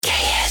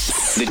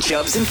K-Hits. The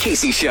Chubbs and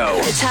Kacy Show.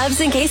 The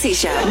Chubbs and Kacy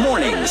Show.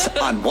 Mornings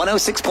on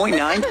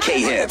 106.9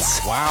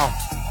 K-Hits. Wow.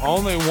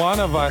 Only one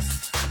of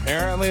us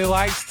apparently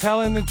likes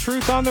telling the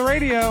truth on the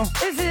radio.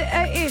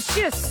 It's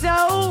just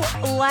so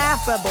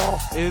laughable.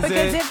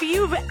 Because if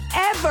you've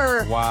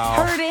ever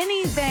heard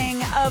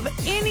anything of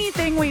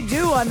anything we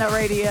do on the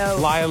radio.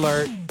 Lie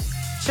alert.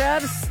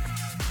 Chubbs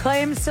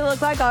claims to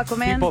look like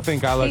Aquaman. People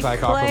think I look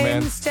like Aquaman. He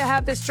claims to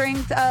have the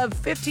strength of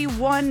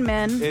 51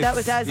 men. That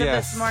was as of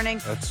this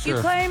morning. That's true.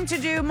 You claim to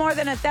do more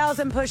than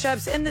 1,000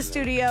 push-ups in the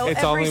studio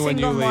it's every only single when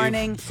you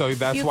morning. Leave. So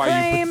that's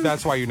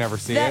why you never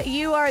see that it.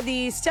 You are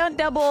the stunt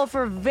double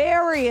for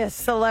various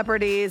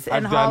celebrities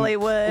in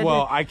Hollywood.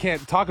 Well, I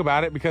can't talk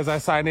about it because I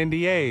signed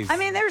NDAs. I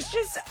mean,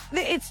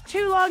 it's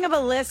too long of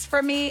a list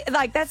for me.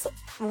 Like, that's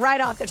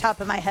right off the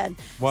top of my head.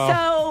 Well,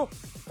 so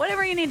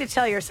whatever you need to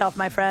tell yourself,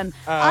 my friend.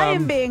 I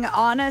am being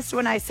honest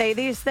when I say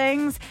these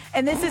things,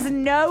 and this is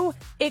no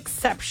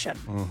exception.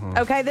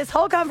 Okay, this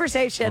whole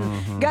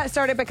conversation got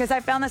started because I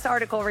found this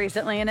article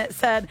recently, and it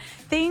said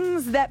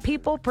things that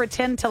people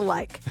pretend to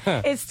like.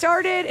 It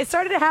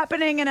started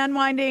happening and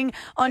unwinding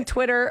on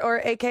Twitter, or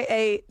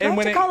AKA, do I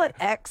have to call it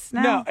X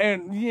now? No,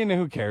 and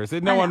who cares?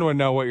 No one would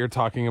know what you're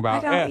talking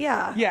about. I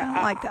don't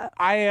like that.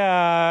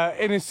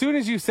 And as soon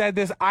as you said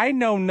this, I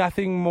know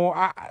nothing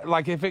more.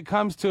 Like, if it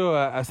comes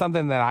to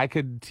something that I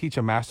could teach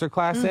a master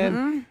class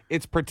in,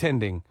 it's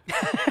pretending.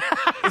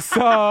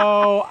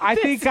 So I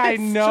think I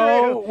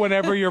know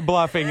whenever you're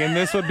bluffing, and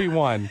this would be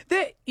one.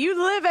 You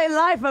live a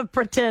life of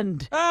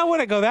pretend. I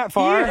wouldn't go that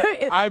far.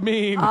 I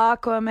mean,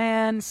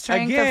 Aquaman,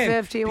 strength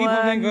of 51. People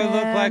think I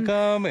look like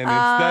them, and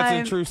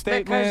that's a true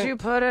statement. Because you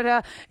put it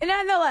out.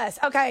 Nonetheless,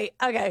 okay.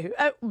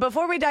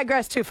 Before we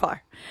digress too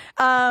far,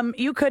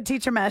 you could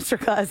teach a master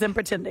class in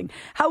pretending.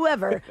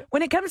 However,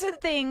 when it comes to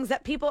things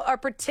that people are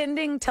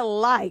pretending to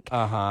like,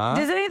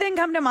 does anything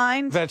come to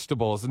mind?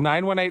 Vegetables.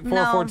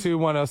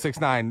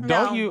 918-442-1069.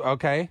 Don't you?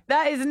 Okay.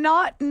 That is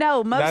not.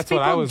 No, most That's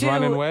people what I was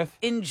running with.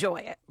 Enjoy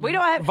it. We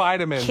don't have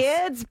vitamins.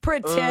 Kids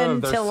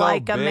pretend to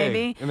like them,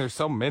 maybe. And there's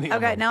so many of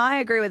them. Okay, now I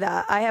agree with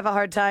that. I have a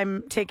hard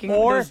time taking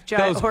those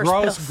giant horse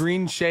gross pills.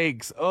 green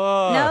shakes. No,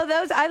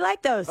 I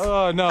like those.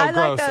 Oh, no, I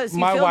gross. like those. You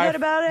My feel wife good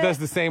about it? does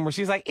the same, where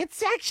she's like,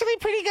 it's actually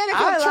pretty good if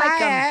you I like try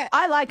them. it.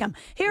 I like them.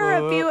 Here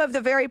are a few of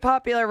the very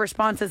popular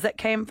responses that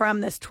came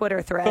from this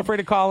Twitter thread. Feel free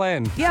to call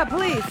in. Yeah,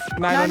 please.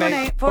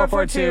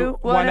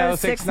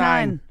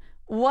 918-442-1069.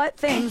 What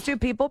things do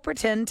people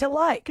pretend to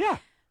like? Yeah.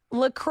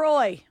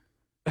 LaCroix.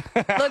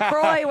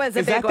 LaCroix was a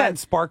Is big that one. that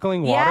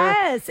sparkling water?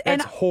 Yes.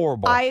 That's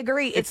horrible. I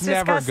agree. It's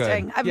disgusting.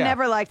 Never good. I've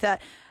never liked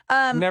that.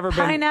 Never been.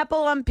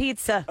 Pineapple on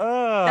pizza.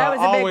 That was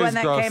a big one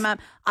that gross. came up.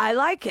 I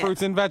like it.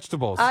 Fruits and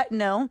vegetables.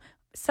 No.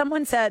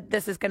 Someone said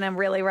this is going to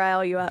really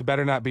rile you up. It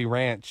better not be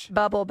ranch.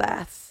 Bubble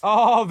baths.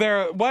 Oh,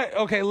 what?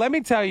 Okay, let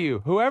me tell you.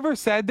 Whoever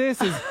said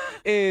this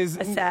is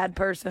a sad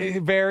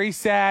person. Very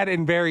sad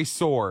and very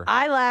sore.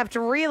 I laughed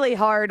really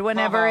hard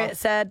whenever it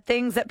said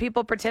things that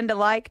people pretend to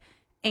like.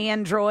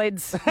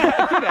 Androids.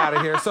 Get out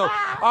of here. So,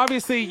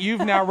 obviously, you've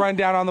now run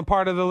down on the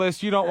part of the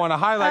list you don't want to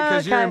highlight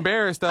because you're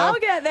embarrassed of. I'll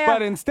get there.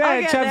 But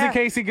instead, Chubbs and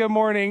Kacy, good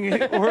morning.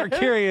 We're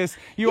curious.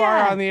 You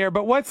are on the air,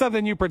 but what's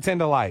something you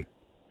pretend to like?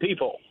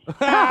 People.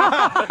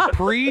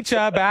 Preach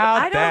about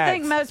that. I don't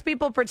think most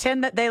people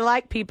pretend that they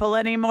like people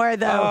anymore,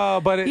 though. Oh,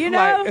 but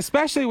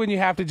especially when you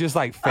have to just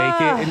like fake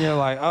it, and you're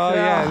like, oh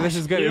yeah, this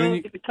is good.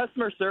 It's a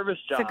customer service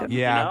job.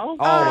 Yeah, you know?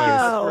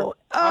 always.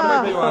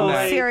 Oh, with you on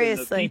that.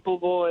 seriously. The people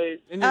voice.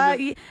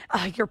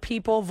 Your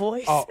people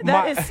voice. Oh,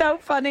 that is so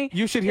funny.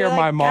 You should hear You're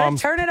my like,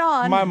 mom's. turn it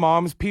on. My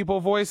mom's people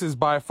voice is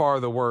by far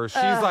the worst.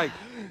 She's like,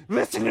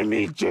 listen to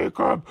me,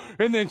 Jacob.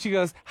 And then she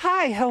goes,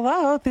 hi,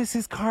 hello, this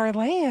is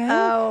Carlin.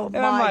 Oh,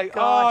 and I'm like,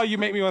 gosh. oh, you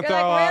make me want to You're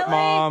throw like, up, really?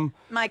 Mom.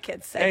 My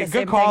kids say Hey, the good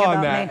same call thing on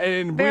about that.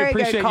 me. And Very we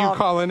appreciate good you call.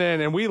 calling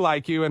in, and we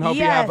like you and hope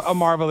you have a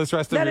marvelous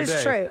rest of your day. That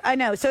is true. I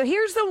know. So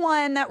here's the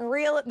one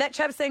that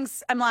Chubbs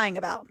thinks I'm lying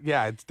about.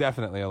 Yeah, it's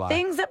definitely a lie.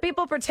 Things that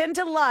people pretend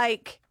to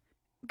like.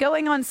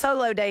 Going on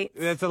solo dates.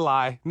 That's a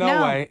lie.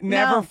 No way.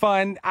 Never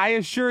fun. I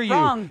assure you.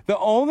 Wrong. The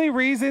only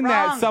reason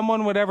that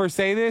someone would ever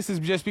say this is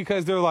just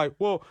because they're like,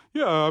 well,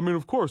 yeah, I mean,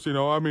 of course, I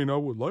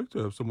would like to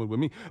have someone with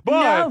me.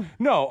 But,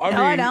 no,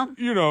 I don't.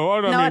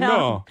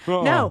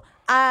 No.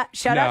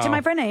 Shout out to my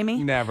friend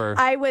Amy. Never.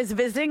 I was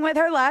visiting with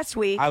her last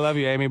week. I love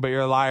you, Amy, but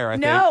you're a liar, I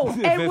think. No.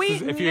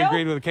 if you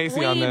agreed with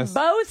Kacy on this. We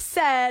both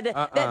said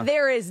that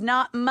there is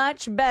not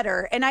much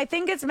better. And I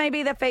think it's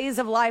maybe the phase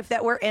of life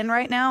that we're in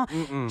right now.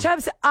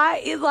 Chubbs,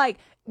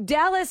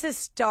 Dallas is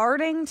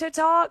starting to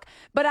talk,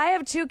 but I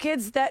have two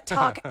kids that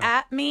talk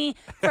at me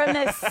from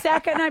the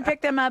second I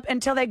pick them up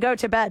until they go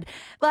to bed.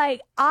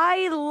 Like,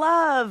 I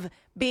love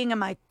being in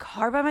my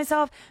car by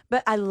myself,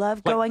 but I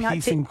love going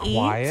out to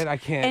quiet. I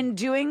can't. And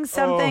doing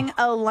something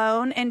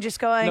alone and just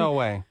going. No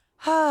way.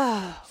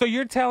 So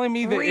you're telling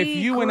me that if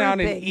you went out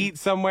and eat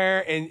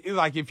somewhere and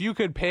like if you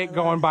could pick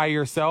going by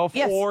yourself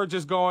or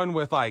just going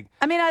with I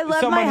love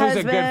someone my who's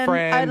husband. a good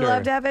friend. I'd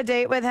love to have a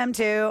date with him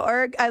too,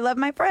 or I love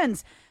my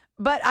friends.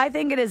 but I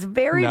think it is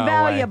very No way.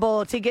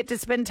 valuable to get to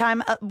spend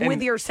time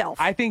with yourself.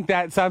 I think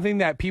that's something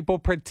that people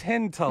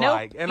pretend to Nope,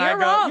 like. And you're I go,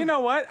 wrong. you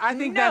know what? I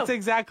think No. that's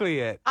exactly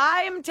it.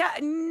 I'm sorry,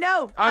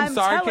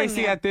 telling Kacy.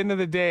 you. At the end of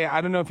the day,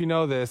 I don't know if you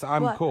know this.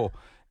 I'm What? cool.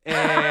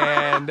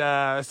 And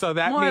so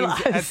that More means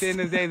lies. at the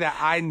end of the day that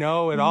I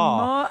know it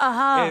all.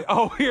 Uh-huh.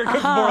 And- here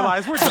comes more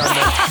lies. We're done.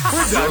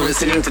 Man. You're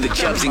listening to the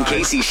Chubbs and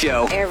Kacy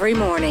Show. Every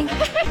morning.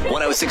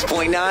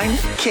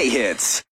 106.9 K-Hits.